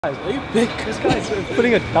Guys, are you big? This guy's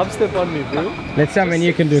putting a dubstep on me, bro. Let's see how many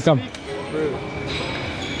you can do. Come. Bro.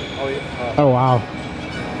 Oh, yeah. Oh wow.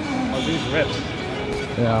 Oh, these reps.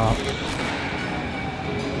 Yeah.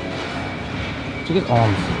 Check his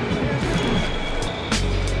arms.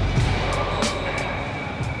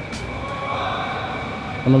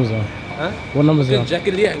 What number is that? Huh? What number is that? Jackie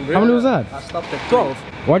Liang, bro. How many was that? I stopped at 12.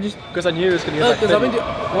 Why'd you? Because I knew it was going to get Because I've been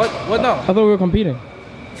what now? I thought we were competing.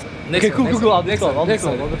 Okay, cool. I'll do 12. I'll do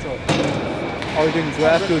 12. Are we doing,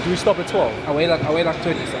 do we stop at 12? I weigh like 20,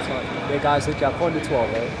 so that's fine. Yeah, guys, look, I've gone to 12,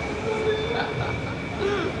 right?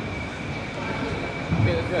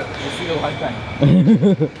 Okay, let's go. Let's see the white back.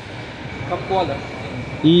 Come quarter.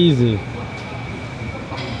 Easy.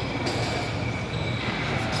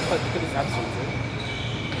 Look at this absence.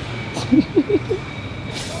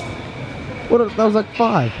 What? That was like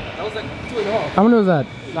 5. That was like 2.5. How many was that?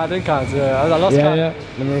 No, I didn't count. I lost count. Yeah.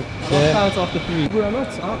 Number, I lost count after 3. Bro, I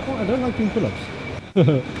don't like doing pull-ups.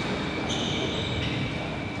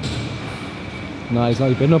 Nah, it's not.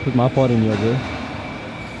 You better not put my part in here, bro.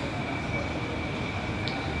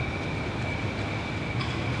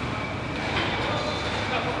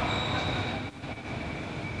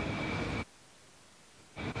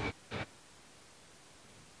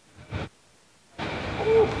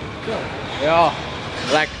 Yeah,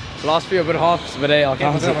 like last few bit halves, but I I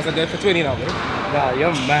was going for 20 now, bro. Yeah,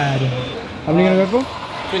 you're mad. How many you gonna go for?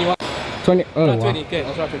 21. 20. Oh, Try wow. 20, okay,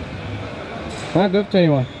 I'll try 20. Huh? Go for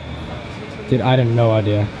 21. Dude, I had no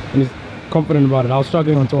idea. I'm just confident about it. I was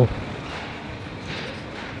struggling on top.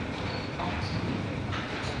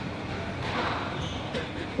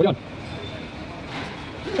 Hold on.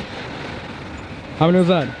 How many was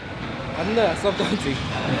that? I don't know, I stopped counting.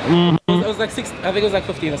 It was like 6, I think it was like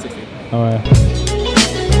 15 or 16. Alright.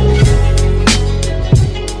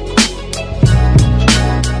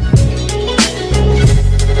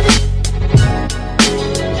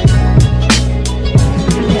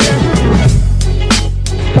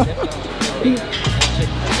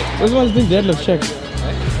 This one's doing deadlift, check.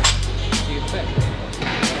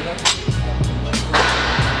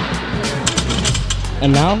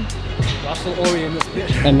 And now? Russell Ori in this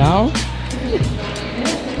pitch. And now?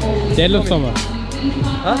 Deadlift somewhere.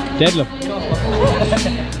 Huh? Deadlift.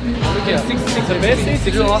 Okay, 6 the best thing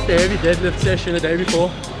to do after every deadlift session the day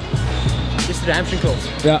before is the hamstring curls.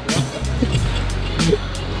 Yeah.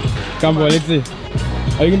 Come boy, let's see.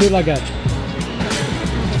 Oh, you can do it like that.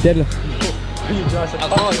 Deadlift. You just I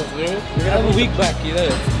can't, bro. I have a week back, you know.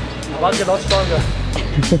 I'm about to get a lot stronger.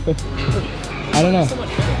 I don't know. So much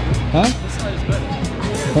better. Huh? This side is better.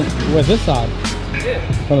 Where's this side? Yeah.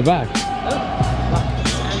 From the back?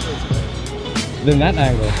 Then that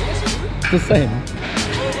angle. It's the same.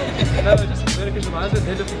 No, just better because reminds me of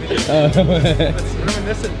deadlifting videos. It's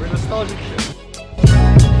reminiscent, we're nostalgic shit.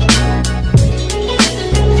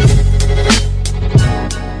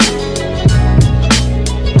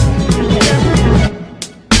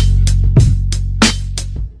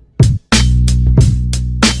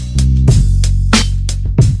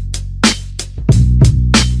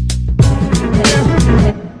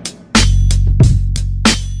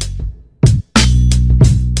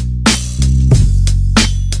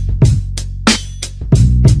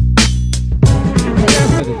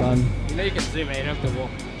 You know you can zoom in, you don't have to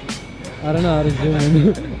walk. I don't know how to zoom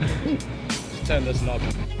in. Just turn this knob.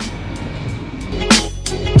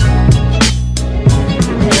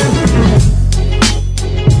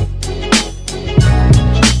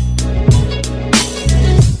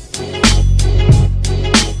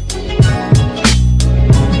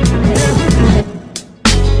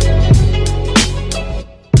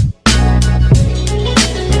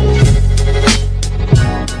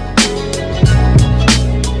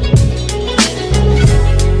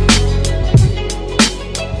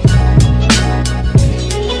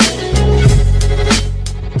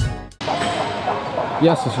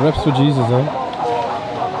 Yes, it's reps for Jesus, eh?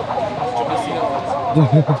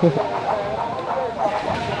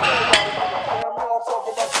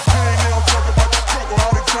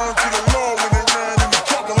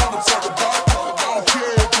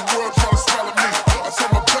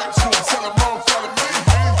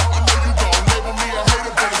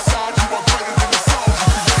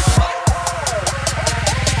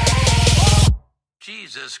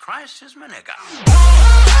 Jesus Christ is my nigga.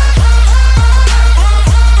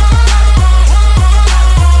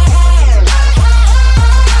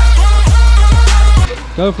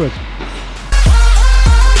 Go for it.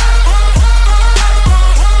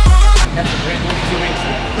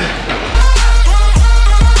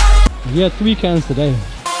 He had 3 cans today.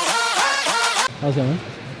 How's that, man?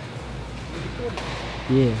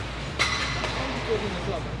 Yeah.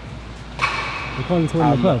 You can't tour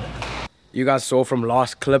in the club. You guys saw from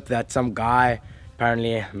last clip that some guy,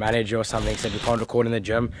 apparently manager or something, said we can't record in the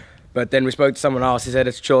gym. But then we spoke to someone else. He said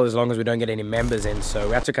it's chill as long as we don't get any members in. So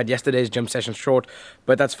we had to cut yesterday's gym session short,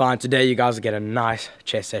 but that's fine. Today you guys get a nice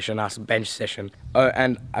chest session, nice bench session. Oh,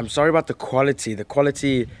 and I'm sorry about the quality. The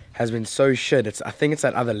quality has been so shit. I think it's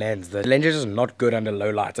that other lens. The lens is just not good under low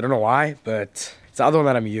lights. I don't know why, but it's the other one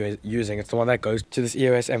that I'm using. It's the one that goes to this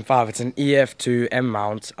EOS M5. It's an EF to M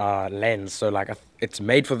mount lens. So like it's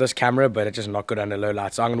made for this camera, but it's just not good under low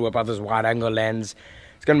light. So I'm gonna whip out this wide angle lens.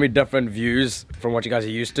 It's gonna be different views from what you guys are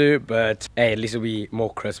used to, but hey, at least it'll be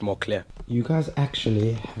more crisp, more clear. You guys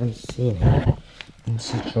actually haven't seen him in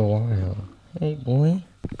such a while. Hey, boy.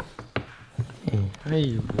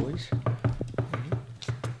 Hey, boys.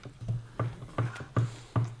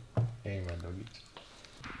 Hey, my doggies.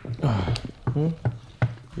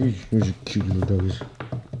 You're cute little doggies.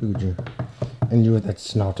 Look at you. And you with that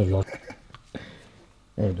snout of yours.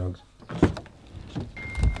 Hey, dogs.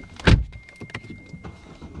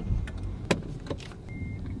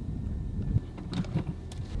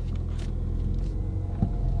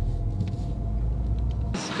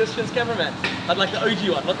 Christian's cameraman. I'd like the OG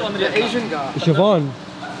one, not the one that the Asian guy. Siobhan.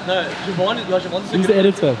 No, Siobhan's He's the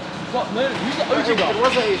editor. What? No, who's the OG guy? It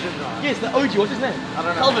was the Asian guy. Yes, the OG. What's his name? I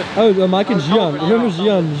don't know. Calvin. Oh, Mike and Gian. Remember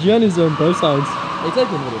Gian? Gian is on both sides. It's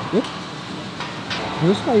open with him. Yeah.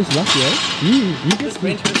 This guy is lucky, eh? You get this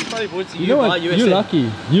bench press is probably brought to you know what? You're lucky.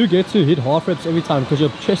 You get to hit half reps every time because your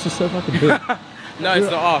chest is so fucking big. No, it's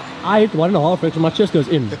the arc. I hit 1.5 reps and my chest goes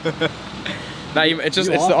in. No, it's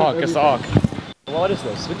the arc. It's the arc. What is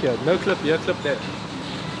this? Look here. No clip here, clip there.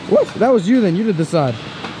 What? That was you then. You did decide.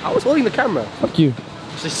 I was holding the camera. Fuck you.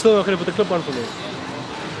 She's still not going to put the clip on for me.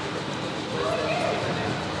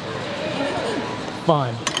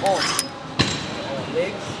 Fine. Oh.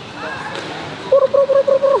 Legs.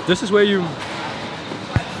 This is where you...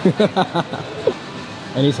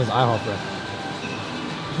 And he says, I half rep.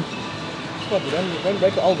 Stop, don't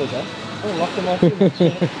break the elbows, huh? Don't lock them off.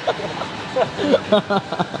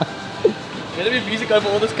 Let me music over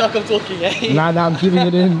all this cock I'm talking, eh? Nah, I'm keeping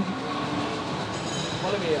it in.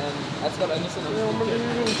 Follow me, that's got Anderson.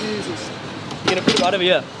 Jesus. You're gonna put it right over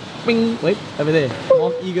here. Bing. Wait, over there.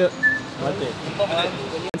 Mark Eager. Right there.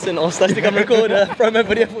 Anderson asked us to come record a promo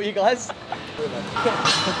video for you guys.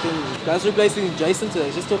 Guys replacing Jason today,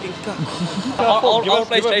 he's just talking cock. I'll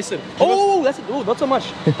replace Jason. Oh, that's it. Oh, not so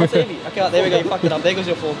much. That's heavy. Okay, there we go. You fucked it up. There goes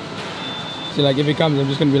your form. So like, if he comes, I'm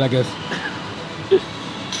just gonna be like this.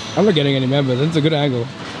 I'm not getting any members. It's a good angle.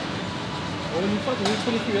 Well, you fucking need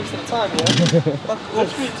 23 reps at a time, bro. Fuck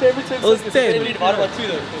off. Every 10 was seconds. 10. It's only divided by 2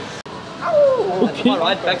 though. Okay. My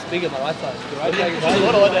right back's bigger, my right side. The right back is bigger.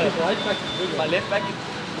 What order? My right back is bigger. My left back is...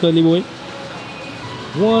 Curly boy.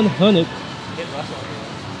 100. Get Russell.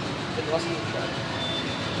 Get Russell in the track.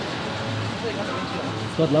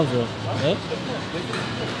 Scott loves it. Yeah?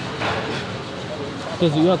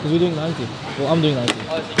 Because we're doing 90. Well, I'm doing 90.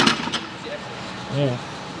 Oh, Yeah.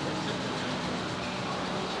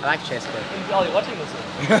 I like chest, bro. Oh, you're watching this?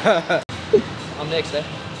 I'm next, eh?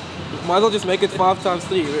 Might as well just make it 5 times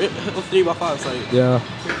 3, right? Or 3 by 5, sorry. Yeah.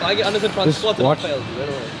 If I get under the front Just squat, then I'll watch. fail you, right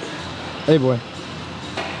away. Hey, boy.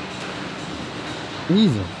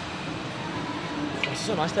 Easy. It's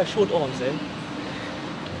so nice to have short arms, eh?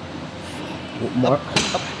 Mark.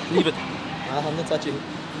 Up, leave it. I'm not touching.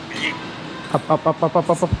 Up. Up.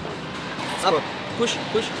 Push.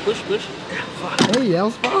 Hey, that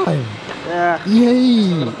was 5. Yeah.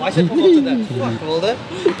 Yay. Bicep pop after that. Fuck, Wilder.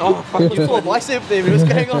 Oh, fuck You full bicep there, what's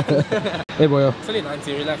going on? Hey, boy. It's only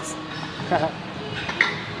 90, relax.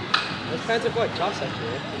 Those pants are quite class,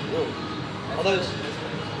 actually. Whoa. Are those?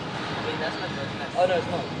 Oh, no, it's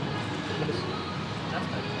not.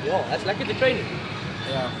 Yeah, that's like the training.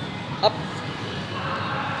 Yeah. Up.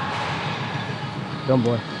 Dumb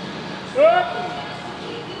boy.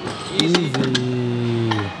 Easy.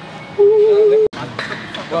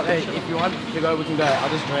 Well, hey, if you want to go, we can go. I'll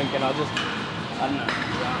just drink and I don't know.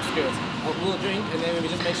 Yeah, screw it. We'll drink and then we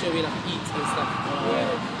just make sure we like eat and stuff.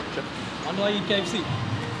 Wonder why you eat KFC?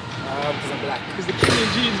 Because I'm black. Because the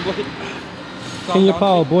Kenyan jeans, boy. In your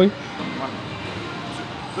power, boy.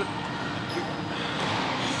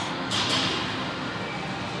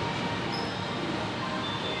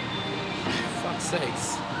 Fuck's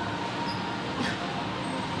sakes.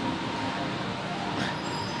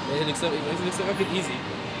 It looks so fucking easy.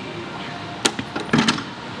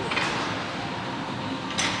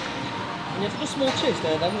 And you have such a small chest,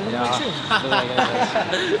 that doesn't make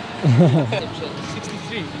sense.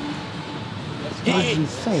 63. That's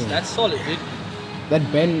insane. That's solid, dude.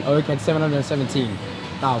 That Ben Oak had 717.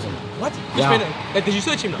 1,000. What? Yeah. Like, did you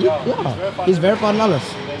search him now? Yeah, he's verified on us.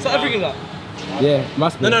 South African guy. Yeah,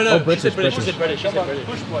 must be. No. Oh, British, She said British. British. She said British.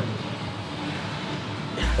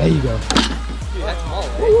 There you go. Dude, that's small,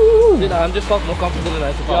 right? Dude, I'm just felt more confident than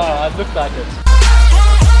I thought. Yeah, it looked like it.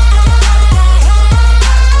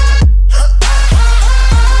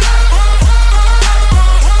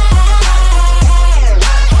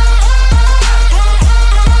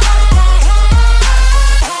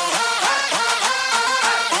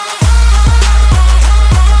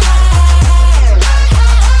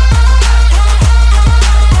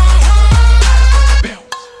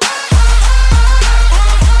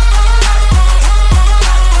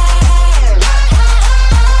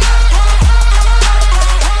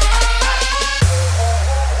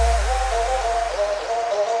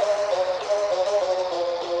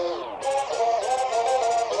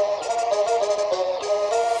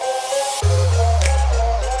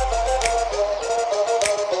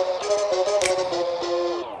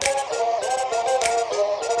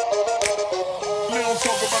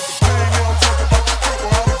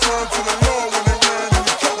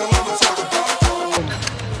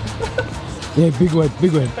 Yeah, big word,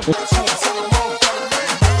 big word. As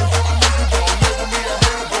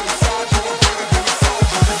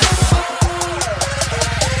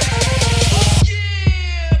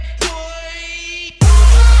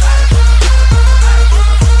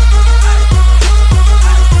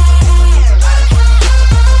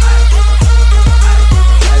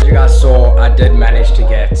you guys saw, I did manage to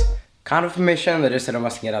get kind of permission. They just said I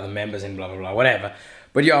must get other members in, blah blah blah, whatever.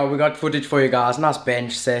 But yeah, we got footage for you guys. Nice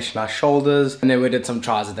bench sesh, nice shoulders, and then we did some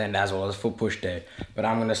tries at the end as well as full push day. But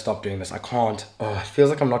I'm gonna stop doing this. I can't. Oh, it feels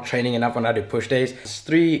like I'm not training enough when I do push days. It's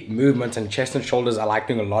 3 movements, and chest and shoulders I like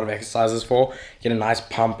doing a lot of exercises for. Get a nice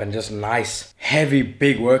pump and just nice heavy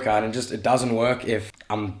big workout, and just it doesn't work if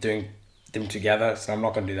I'm doing them together. So I'm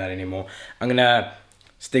not gonna do that anymore. I'm gonna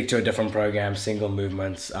stick to a different program, single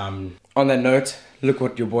movements. On that note, look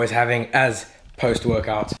what your boy's having as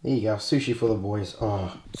post-workout. There you go, sushi for the boys.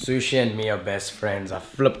 Oh, Sushi and me are best friends. I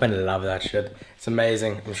flippin' love that shit. It's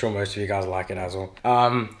amazing. I'm sure most of you guys like it as well.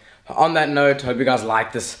 On that note, hope you guys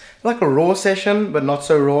like this. Like a raw session, but not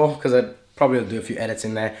so raw, because I probably will do a few edits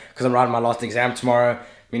in there, because I'm writing my last exam tomorrow.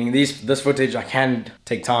 Meaning this footage, I can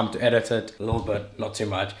take time to edit it a little bit, not too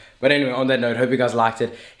much. But anyway, on that note, hope you guys liked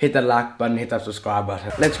it. Hit that like button, hit that subscribe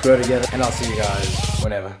button. Let's grow together, and I'll see you guys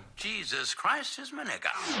whenever. Jesus Christ is my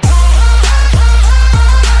nigga.